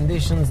with the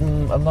conditions,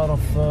 a lot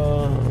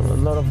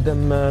of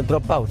them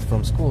drop out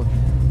from school.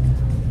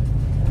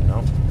 You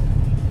know,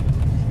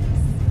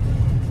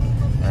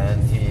 and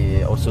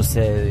he also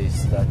says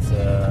that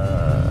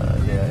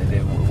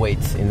they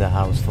wait in the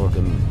house for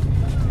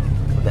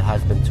the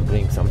husband to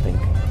bring something.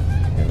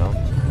 You know.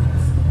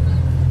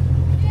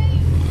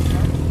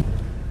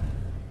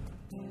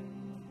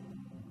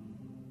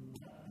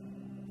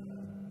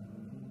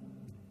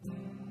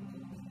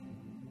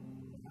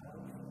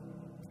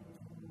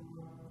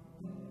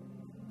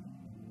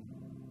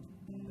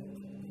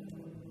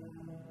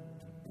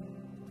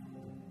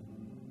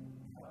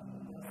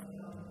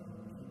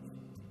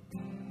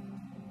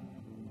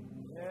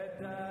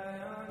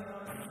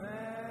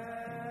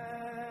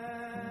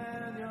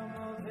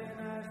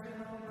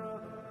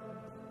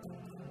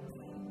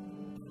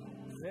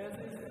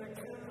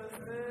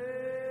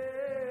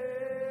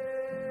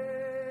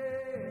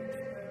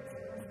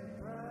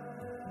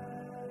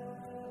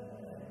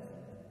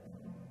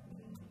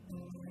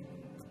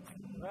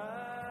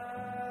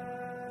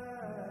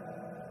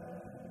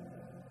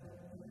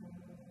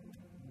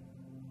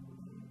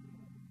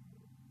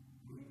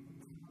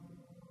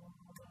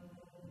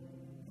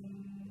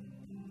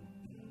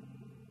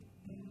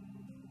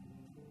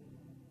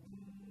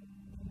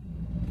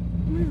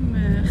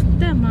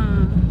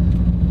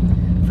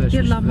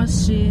 ديال لا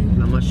ماشين.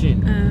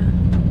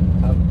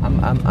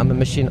 I'm a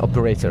machine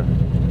operator.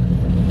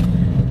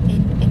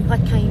 In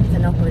what kind of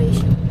an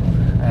operation?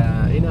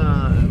 إنا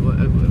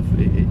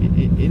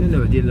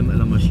نوع ديال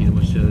لا ماشين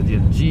واش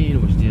ديال الجين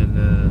واش ديال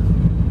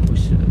واش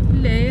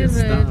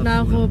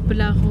لا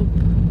غوب.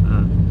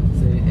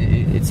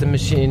 It's a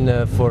machine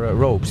for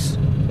ropes,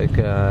 like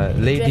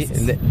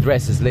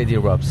lady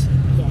robes.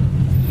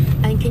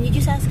 Yeah. And can you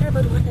just ask her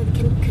about what are the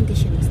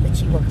conditions that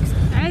she works in?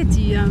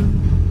 عادية.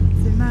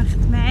 زعما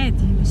خدمة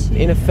عادي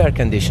ماشي. In a fair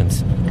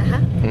conditions.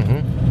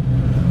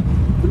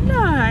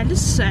 كلها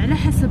على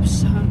حسب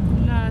الشهر.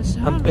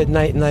 I'm paid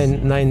 9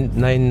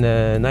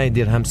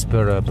 dirhams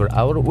per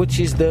hour, which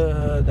is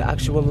the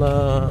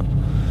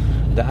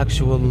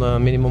actual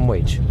minimum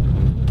wage.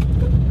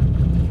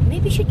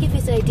 Maybe you should give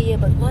us an idea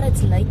about what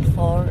it's like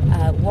for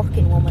a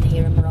working woman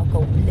here in Morocco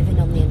living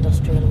on the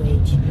industrial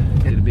wage.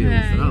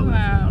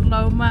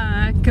 والله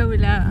ما هكا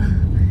ولا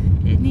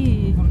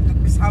يعني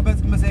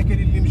صحاباتك مساكن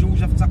اللي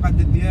مجوجه في التقاعد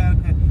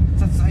ديالك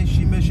تتعيش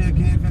شي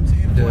مشاكل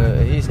فهمتي.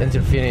 He's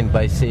interfering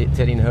by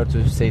telling her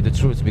to say the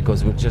truth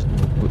because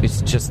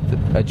it's just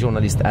a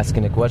journalist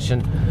asking a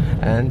question,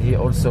 and he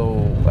also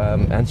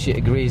and she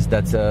agrees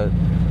that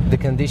the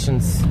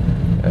conditions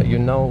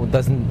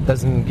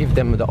doesn't give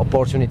them the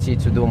opportunity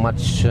to do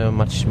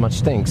much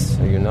things,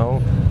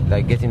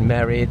 like getting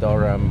married or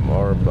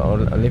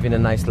living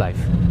a nice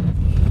life.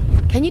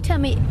 Can you tell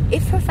me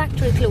if her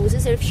factory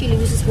closes or if she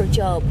loses her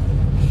job,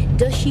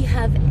 Does she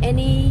have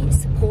any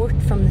support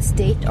from the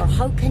state, or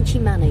how can she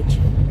manage?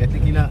 قالت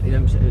لك إلا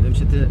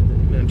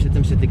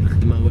مشات لك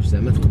الخدمة واش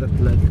زعما تقدر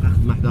تلقى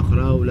خدمة واحدة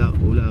أخرى ولا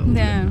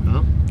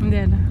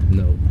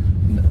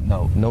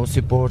لا no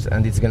support,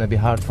 and it's gonna be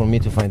hard for me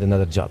to find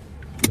another job.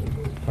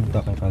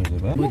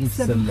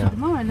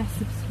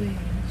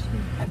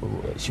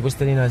 She was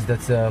telling us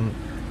that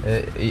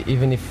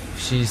even if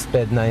she's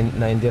paid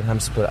 9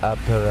 dirhams per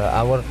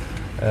hour,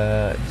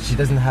 she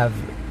doesn't have.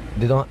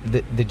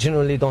 They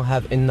generally don't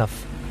have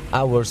enough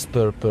hours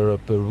per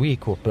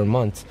week or per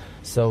month,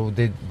 so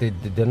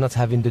they're not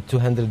having the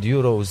 200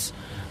 euros,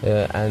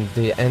 and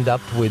they end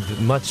up with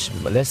much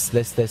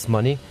less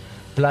money.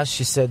 Plus,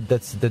 she said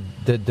that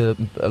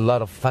a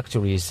lot of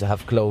factories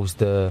have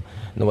closed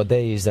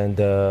nowadays, and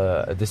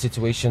the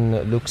situation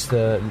looks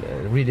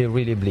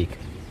really bleak.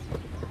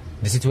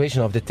 The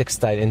situation of the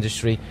textile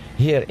industry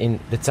here in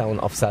the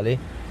town of Salé,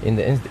 in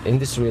the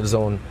industrial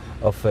zone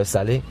of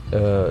Salé,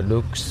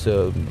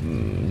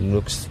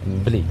 looks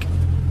bleak.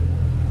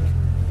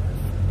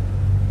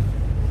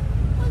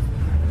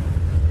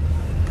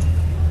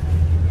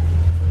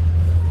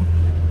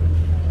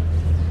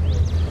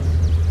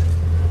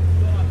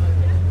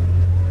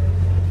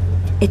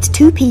 It's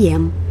 2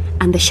 p.m.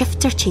 and the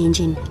shifts are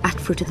changing at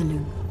Fruit of the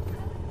Loom.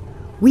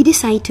 We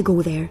decide to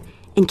go there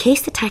in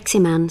case the taxi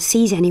man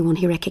sees anyone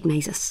he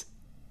recognises.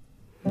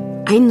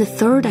 I'm the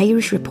third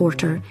Irish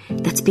reporter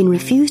that's been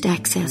refused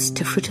access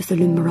to Fruit of the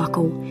Loom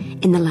Morocco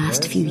in the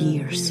last few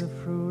years.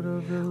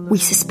 We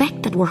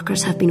suspect that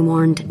workers have been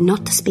warned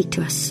not to speak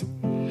to us,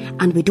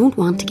 and we don't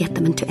want to get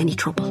them into any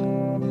trouble.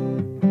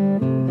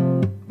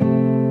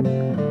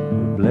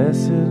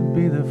 Blessed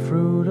be the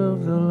fruit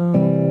of the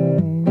loom.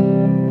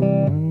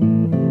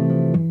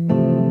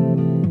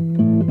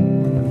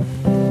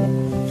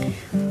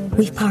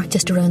 We've parked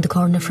just around the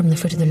corner from the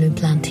Fruit of the Loom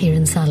plant here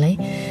in Salé,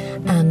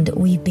 and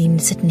we've been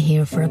sitting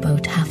here for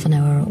about half an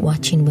hour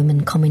watching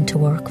women coming to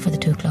work for the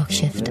 2 o'clock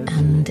shift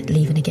and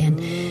leaving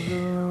again.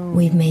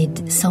 We've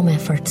made some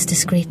efforts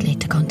discreetly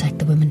to contact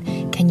the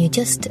women. Can you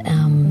just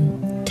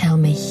tell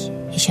me,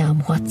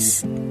 Hisham,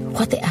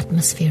 what the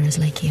atmosphere is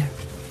like here?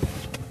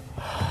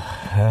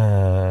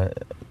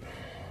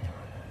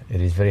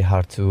 It is very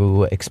hard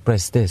to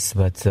express this,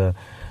 but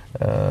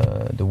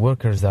the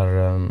workers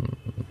are.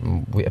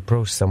 We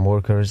approached some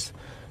workers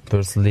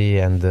personally,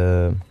 and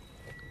the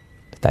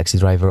taxi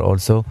driver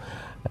also.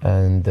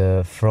 And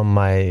from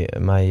my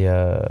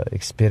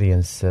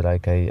experience,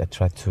 like I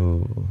tried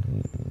to.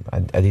 I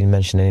didn't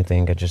mention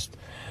anything. I just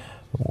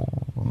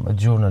a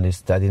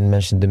journalist. I didn't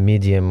mention the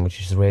medium,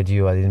 which is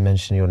radio. I didn't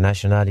mention your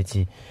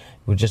nationality.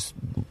 We just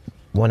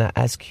want to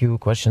ask you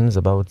questions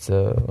about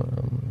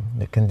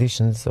the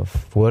conditions of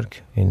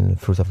work in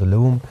Fruit of the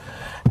Loom,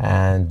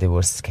 and they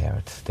were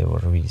scared. They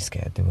were really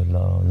scared. They were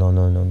no.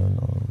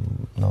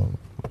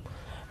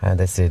 And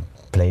I said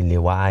plainly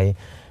why.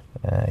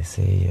 I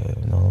say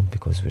no,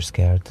 because we're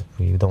scared.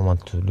 We don't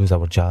want to lose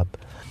our job.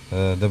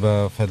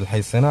 دابا في هذا الحي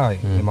الصناعي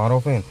اللي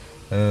معروفين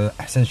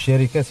أحسن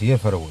الشركات هي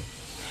الفروة.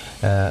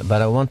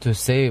 But I want to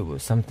say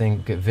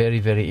something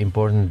very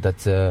important,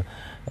 that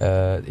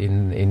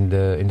in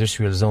the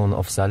industrial zone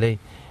of Salé,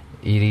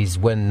 it is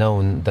well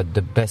known that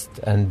the best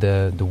and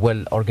the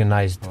well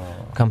organized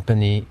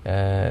company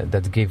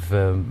that give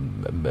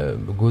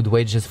good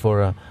wages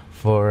for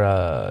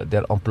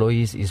their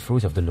employees is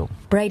Fruit of the Loom.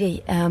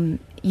 Brady,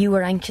 you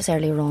were anxious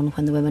earlier on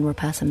when the women were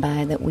passing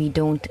by that we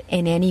don't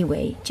in any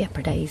way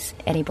jeopardise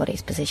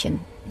anybody's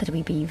position, that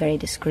we be very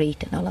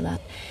discreet and all of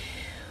that.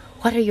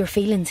 What are your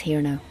feelings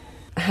here now?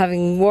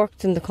 Having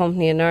worked in the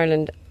company in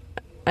Ireland,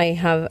 I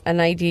have an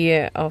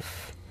idea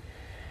of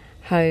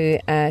how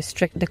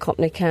strict the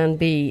company can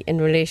be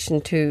in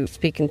relation to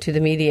speaking to the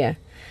media.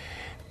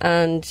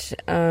 And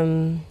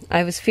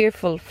I was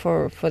fearful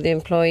for the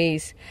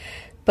employees.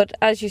 But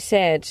as you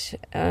said,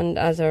 and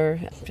as our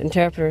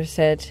interpreter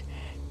said,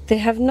 they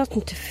have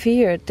nothing to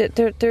fear.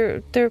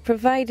 They're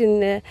providing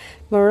the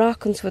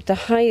Moroccans with the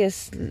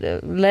highest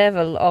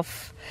level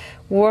of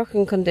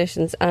working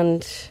conditions,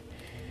 and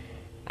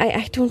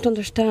I don't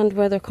understand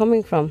where they're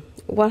coming from.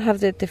 What have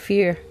they to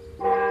fear?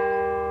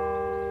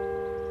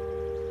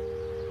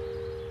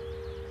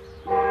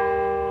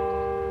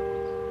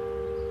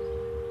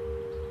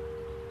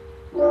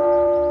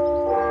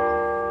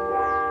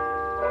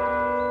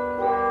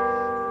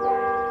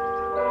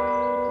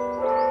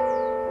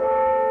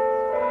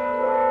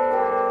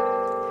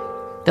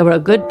 They were a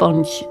good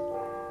bunch,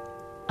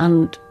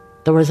 and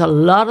there was a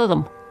lot of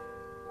them,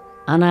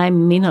 and I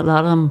mean a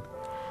lot of them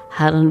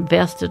had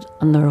invested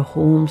in their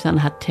homes and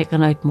had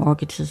taken out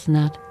mortgages and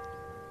that.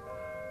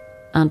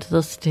 And to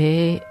this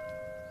day,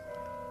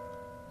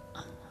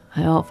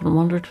 I often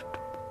wondered,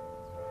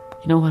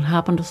 what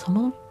happened to some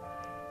of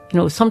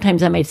them?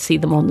 Sometimes I might see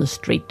them on the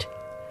street,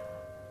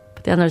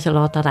 but then there's a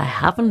lot that I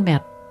haven't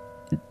met.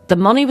 The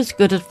money was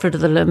good at Fruit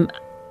of the Loom,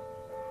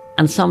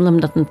 and some of them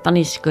didn't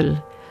finish school,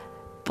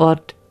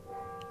 but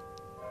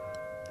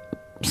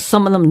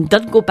some of them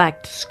did go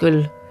back to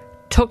school,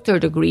 took their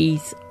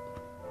degrees,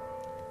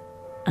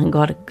 and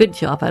got a good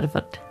job out of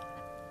it.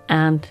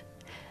 And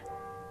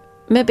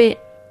maybe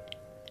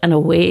in a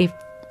way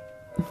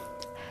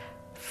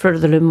Fruit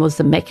of the Loom was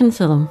the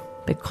makings of them,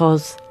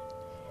 because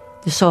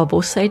they saw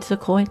both sides of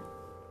the coin.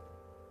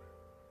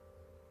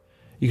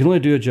 You can only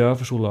do a job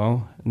for so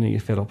long and then you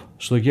get fed up.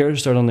 So the girls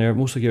started on there,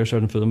 most of the girls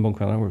started in Food and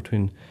Buncrana were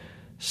between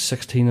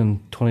 16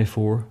 and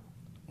 24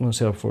 when I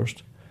set up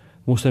first.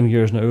 Most of them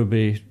girls now would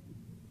be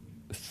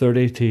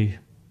 30 to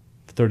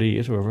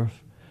 38 or whatever.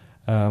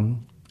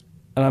 And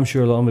I'm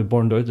sure a lot of them be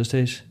burned out these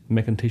days,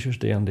 making t-shirts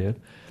day and day.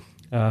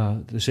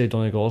 They say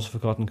Donegal's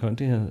forgotten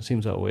county, and it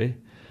seems that way.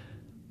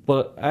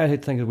 But I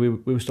think that we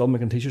would stop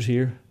making t-shirts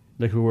here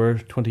like we were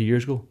 20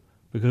 years ago.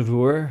 Because if we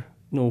were,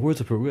 no, where's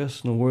the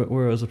progress? No,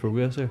 where is the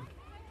progress there?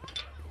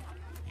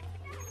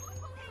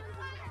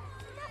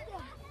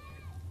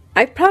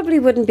 I probably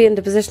wouldn't be in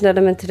the position that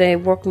I'm in today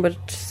working with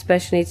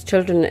special needs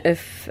children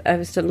if I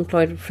was still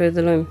employed with Fruit of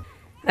the Loom.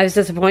 I was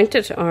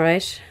disappointed,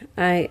 alright.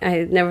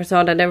 I never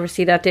thought I'd ever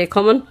see that day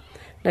coming,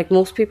 like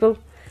most people.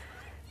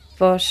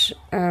 But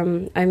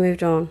I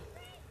moved on.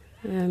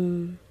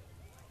 And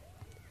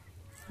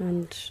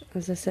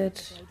as I said,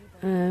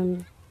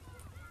 I'm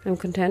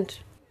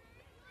content.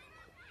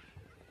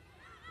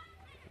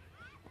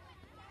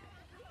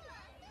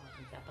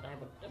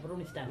 But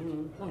only stand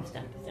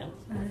percent.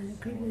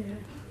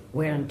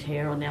 Wear and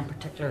tear on them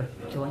particular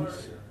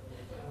joints.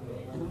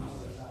 You know.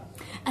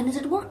 And is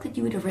it work that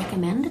you would have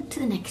recommended to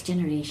the next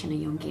generation of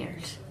young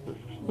girls?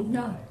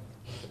 No.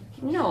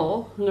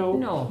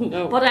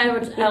 But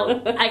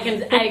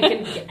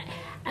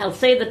I'll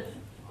say that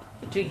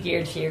the two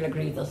girls here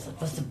agree with us. It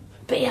was the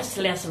best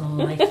lesson in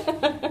life.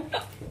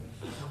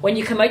 When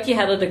you come out, you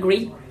had a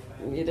degree.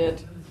 You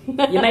did.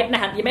 You mightn't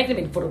have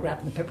been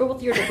photographed in the paper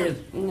with your degree.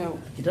 No.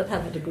 You did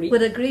have a degree.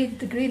 With a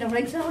degree in a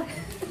right side.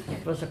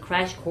 It was a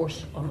crash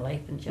course on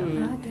life in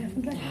general.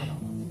 Definitely.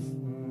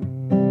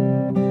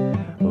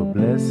 Oh,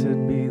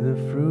 blessed